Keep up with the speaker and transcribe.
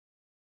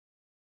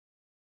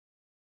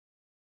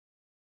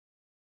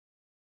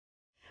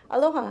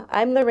Aloha,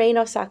 I'm Lorraine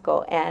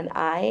Osako, and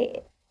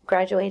I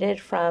graduated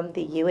from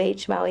the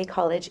Maui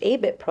College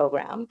ABIT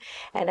program,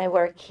 and I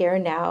work here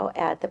now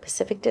at the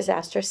Pacific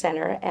Disaster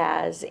Center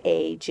as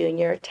a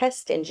junior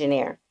test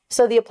engineer.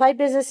 So the Applied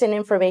Business and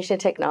Information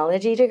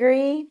Technology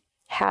degree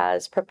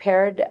has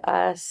prepared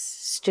us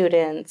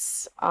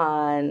students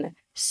on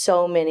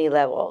so many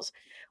levels.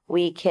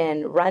 We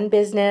can run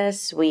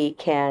business, we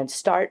can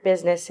start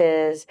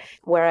businesses.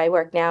 Where I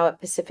work now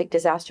at Pacific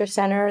Disaster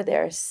Center,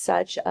 there's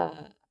such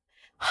a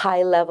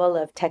high level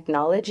of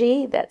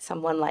technology that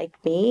someone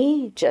like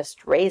me,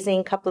 just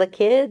raising a couple of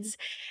kids,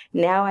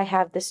 now I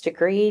have this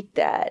degree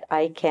that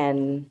I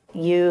can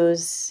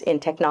use in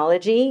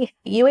technology.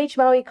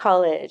 Maui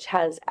College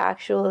has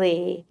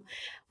actually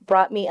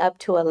brought me up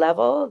to a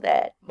level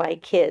that my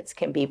kids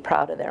can be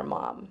proud of their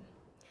mom.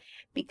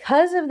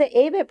 Because of the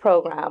ABIT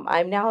program,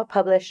 I'm now a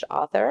published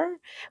author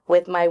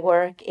with my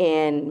work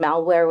in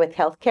malware with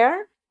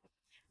healthcare.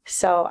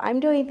 So I'm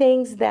doing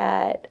things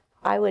that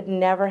I would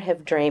never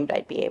have dreamed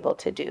I'd be able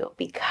to do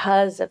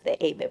because of the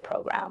ABIT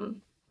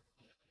program.